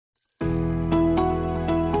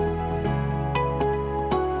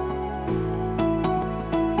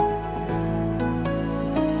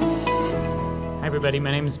everybody.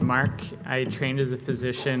 My name is Mark. I trained as a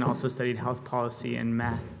physician, also studied health policy and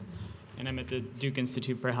math, and I'm at the Duke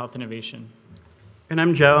Institute for Health Innovation. And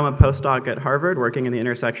I'm Joe. I'm a postdoc at Harvard, working in the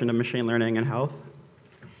intersection of machine learning and health.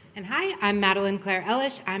 And hi, I'm Madeline Claire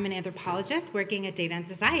Elish. I'm an anthropologist working at Data and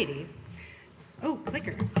Society. Oh,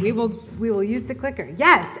 clicker. We will use the clicker.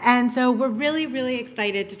 Yes, and so we're really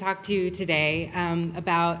excited to talk to you today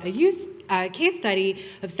about a case study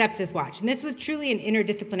of Sepsis Watch. And this was truly an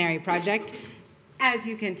interdisciplinary project, as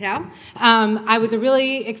you can tell. I was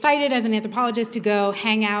really excited as an anthropologist to go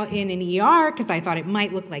hang out in an ER because I thought it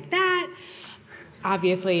might look like that.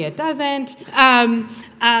 Obviously, it doesn't. But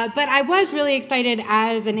I was really excited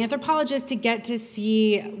as an anthropologist to get to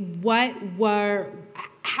see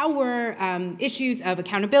how were issues of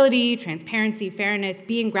accountability, transparency, fairness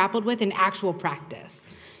being grappled with in actual practice.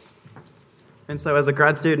 And so as a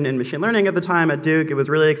grad student in machine learning at the time at Duke, it was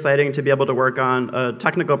really exciting to be able to work on a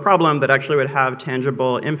technical problem that actually would have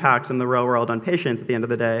tangible impacts in the real world on patients at the end of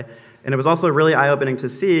the day. And it was also really eye-opening to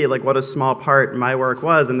see what a small part my work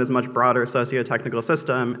was in this much broader socio-technical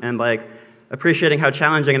system, and appreciating how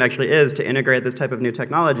challenging it actually is to integrate this type of new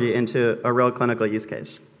technology into a real clinical use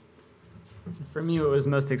case. For me, what was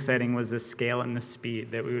most exciting was the scale and the speed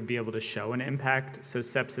that we would be able to show an impact. So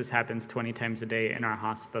sepsis happens 20 times a day in our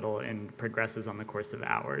hospital and progresses on the course of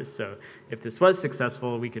hours. So if this was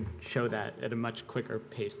successful, we could show that at a much quicker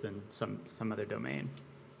pace than some other domain.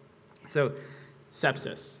 So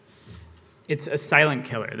sepsis. It's a silent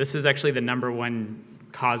killer. This is actually the #1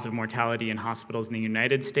 cause of mortality in hospitals in the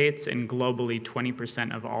United States, and globally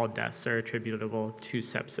 20% of all deaths are attributable to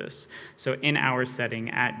sepsis. So in our setting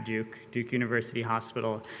at Duke University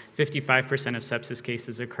Hospital, 55% of sepsis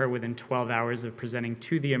cases occur within 12 hours of presenting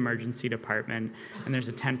to the emergency department, and there's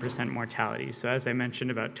a 10% mortality. So as I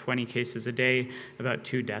mentioned, about 20 cases a day, about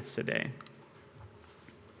 2 deaths a day.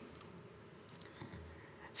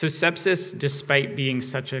 So sepsis, despite being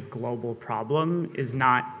such a global problem, is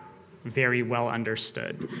not very well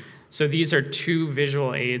understood. So these are 2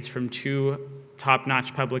 visual aids from 2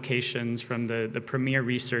 top-notch publications from the premier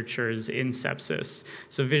researchers in sepsis.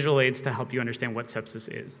 So visual aids to help you understand what sepsis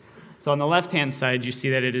is. So on the left-hand side, you see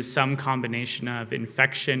that it is some combination of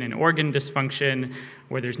infection and organ dysfunction,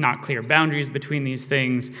 where there's not clear boundaries between these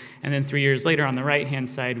things. And then 3 years later, on the right-hand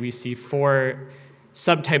side, we see 4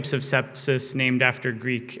 subtypes of sepsis named after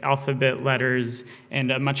Greek alphabet letters and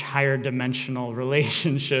a much higher dimensional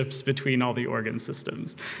relationships between all the organ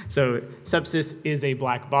systems. So sepsis is a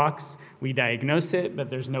black box. We diagnose it, but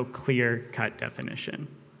there's no clear-cut definition.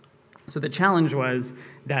 So the challenge was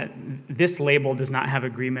that this label does not have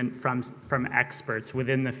agreement from experts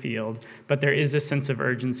within the field, but there is a sense of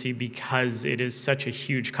urgency because it is such a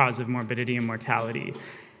huge cause of morbidity and mortality.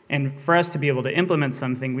 And for us to be able to implement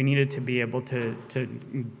something, we needed to be able to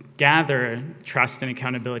gather trust and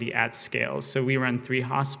accountability at scale. So we run 3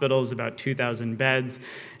 hospitals, about 2,000 beds,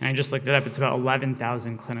 and I just looked it up, it's about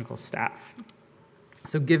 11,000 clinical staff.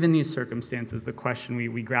 So given these circumstances, the question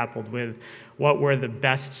we grappled with, what were the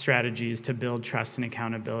best strategies to build trust and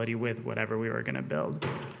accountability with whatever we were gonna build?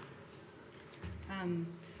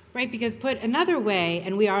 Right, because put another way,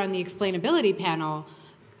 and we are on the explainability panel,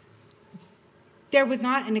 there was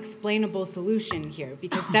not an explainable solution here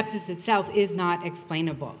because sepsis itself is not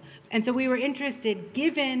explainable. And so we were interested,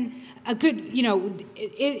 given a good,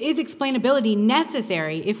 is explainability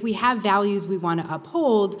necessary if we have values we want to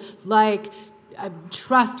uphold, like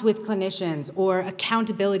trust with clinicians or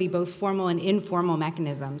accountability, both formal and informal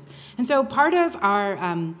mechanisms. And so part of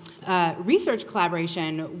our research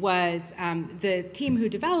collaboration was the team who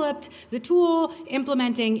developed the tool,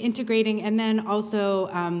 implementing, integrating, and then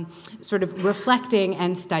also sort of reflecting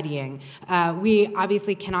and studying. We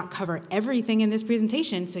obviously cannot cover everything in this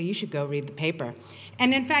presentation, so you should go read the paper.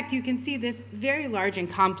 And in fact, you can see this very large and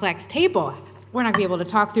complex table. We're not going to be able to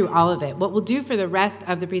talk through all of it. What we'll do for the rest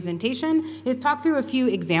of the presentation is talk through a few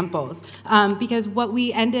examples, because what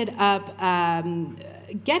we ended up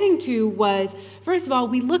getting to was, first of all,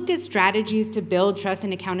 we looked at strategies to build trust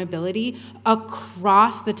and accountability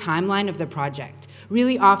across the timeline of the project.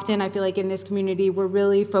 Really often, I feel like in this community, we're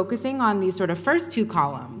really focusing on these sort of first 2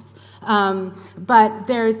 columns. But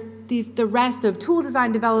there's the rest of tool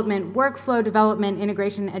design development, workflow development,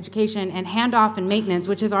 integration, education, and handoff and maintenance,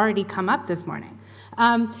 which has already come up this morning.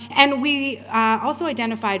 And we also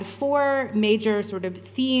identified 4 major sort of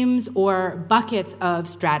themes or buckets of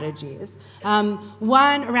strategies.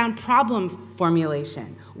 One around problem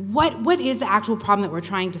formulation. What is the actual problem that we're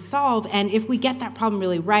trying to solve? And if we get that problem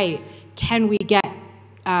really right, can we get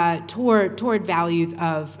toward values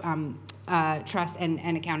of trust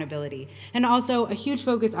and accountability? And also a huge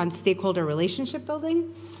focus on stakeholder relationship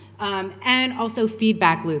building. and also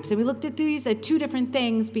feedback loops. And we looked at these at two different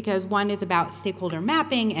things because one is about stakeholder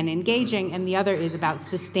mapping and engaging, and the other is about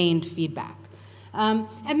sustained feedback.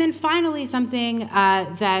 And then finally, something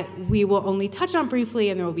that we will only touch on briefly,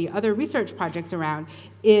 and there will be other research projects around,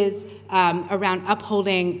 is around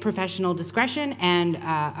upholding professional discretion and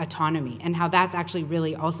autonomy, and how that's actually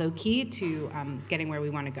really also key to getting where we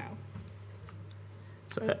want to go.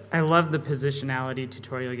 So I love the positionality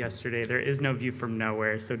tutorial yesterday. There is no view from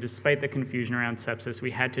nowhere. So despite the confusion around sepsis,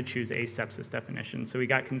 we had to choose a sepsis definition. So we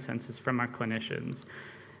got consensus from our clinicians.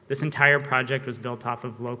 This entire project was built off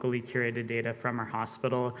of locally curated data from our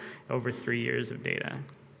hospital, over 3 years of data.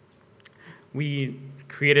 We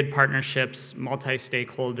created partnerships,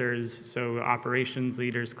 multi-stakeholders, so operations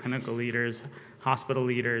leaders, clinical leaders, hospital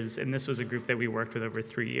leaders, and this was a group that we worked with over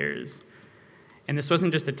 3 years. And this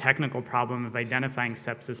wasn't just a technical problem of identifying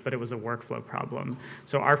sepsis, but it was a workflow problem.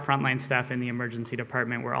 So our frontline staff in the emergency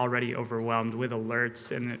department were already overwhelmed with alerts,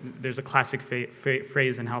 and there's a classic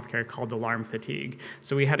phrase in healthcare called alarm fatigue.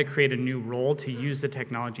 So we had to create a new role to use the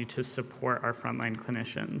technology to support our frontline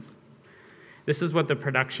clinicians. This is what the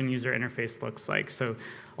production user interface looks like. So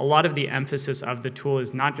a lot of the emphasis of the tool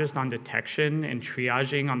is not just on detection and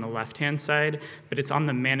triaging on the left-hand side, but it's on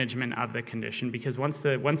the management of the condition, because once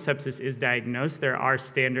sepsis is diagnosed, there are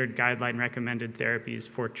standard guideline recommended therapies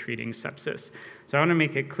for treating sepsis. So I want to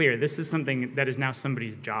make it clear, this is something that is now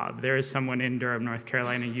somebody's job. There is someone in Durham, North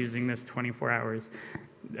Carolina using this 24 hours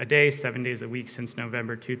a day, 7 days a week since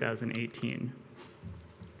November 2018.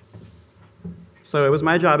 So it was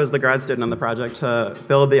my job as the grad student on the project to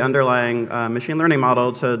build the underlying machine learning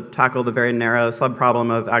model to tackle the very narrow sub-problem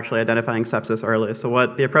of actually identifying sepsis early. So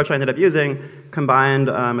what the approach I ended up using combined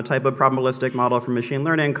a type of probabilistic model from machine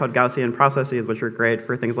learning called Gaussian processes, which are great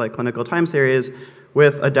for things like clinical time series,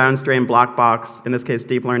 with a downstream black box, in this case,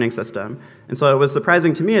 deep learning system. And so it was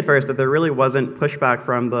surprising to me at first that there really wasn't pushback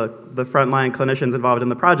from the frontline clinicians involved in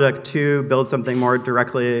the project to build something more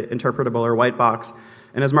directly interpretable or white box.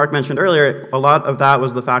 And as Mark mentioned earlier, a lot of that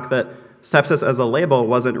was the fact that sepsis as a label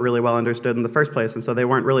wasn't really well understood in the first place, and so they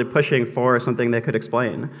weren't really pushing for something they could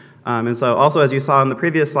explain. And so also, as you saw in the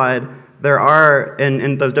previous slide, there are,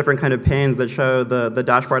 in those different kind of panes that show the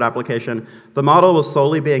dashboard application, the model was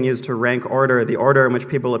solely being used to rank order, the order in which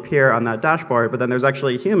people appear on that dashboard, but then there's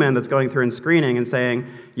actually a human that's going through and screening and saying,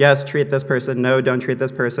 yes, treat this person, no, don't treat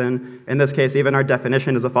this person. In this case, even our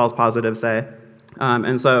definition is a false positive, say.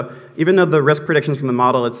 And so even though the risk predictions from the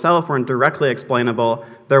model itself weren't directly explainable,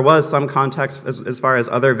 there was some context as far as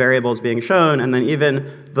other variables being shown, and then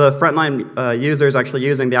even the frontline users actually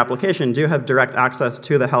using the application do have direct access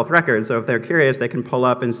to the health record. So if they're curious, they can pull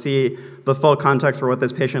up and see the full context for what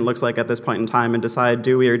this patient looks like at this point in time and decide,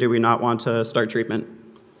 do we or do we not want to start treatment?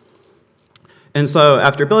 And so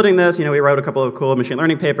after building this, we wrote a couple of cool machine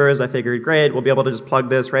learning papers. I figured, great, we'll be able to just plug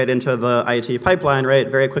this right into the IT pipeline, right?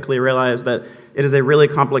 Very quickly realized that it is a really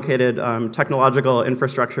complicated technological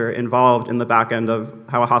infrastructure involved in the back end of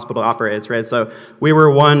how a hospital operates, right? So we were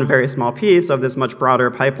one very small piece of this much broader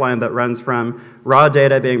pipeline that runs from raw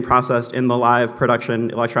data being processed in the live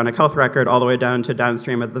production electronic health record all the way down to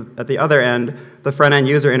downstream at the other end, the front-end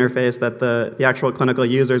user interface that the actual clinical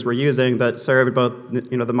users were using that served both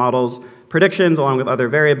the model's predictions along with other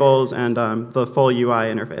variables and the full UI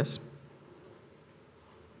interface.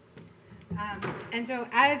 And so,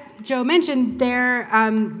 as Joe mentioned,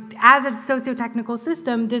 as a socio-technical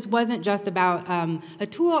system, this wasn't just about a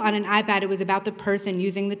tool on an iPad. It was about the person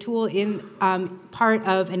using the tool in part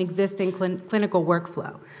of an existing clinical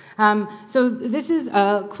workflow. So this is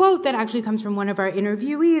a quote that actually comes from one of our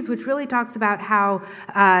interviewees, which really talks about how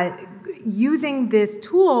using this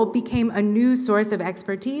tool became a new source of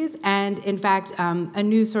expertise and, in fact, a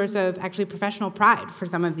new source of actually professional pride for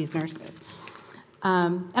some of these nurses.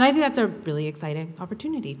 And I think that's a really exciting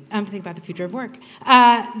opportunity to think about the future of work.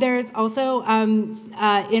 There's also,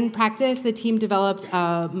 in practice, the team developed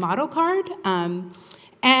a model card.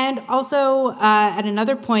 And also, at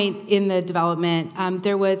another point in the development,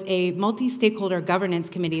 there was a multi-stakeholder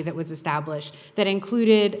governance committee that was established that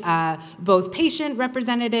included both patient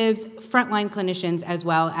representatives, frontline clinicians, as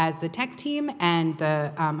well as the tech team and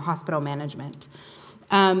the hospital management.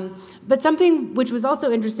 But something which was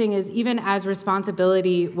also interesting is even as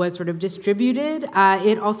responsibility was sort of distributed,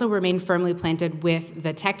 it also remained firmly planted with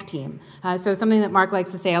the tech team. So something that Mark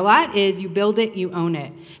likes to say a lot is you build it, you own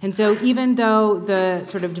it. And so even though the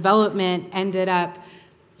sort of development ended up,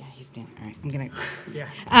 yeah, he's standing, all right, I'm gonna, yeah.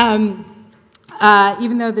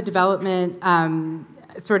 Even though the development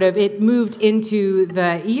it moved into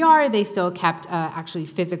the ER, they still kept actually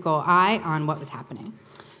physical eye on what was happening.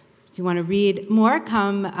 If you want to read more,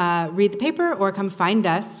 come read the paper or come find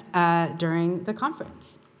us during the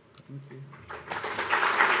conference. Thank you.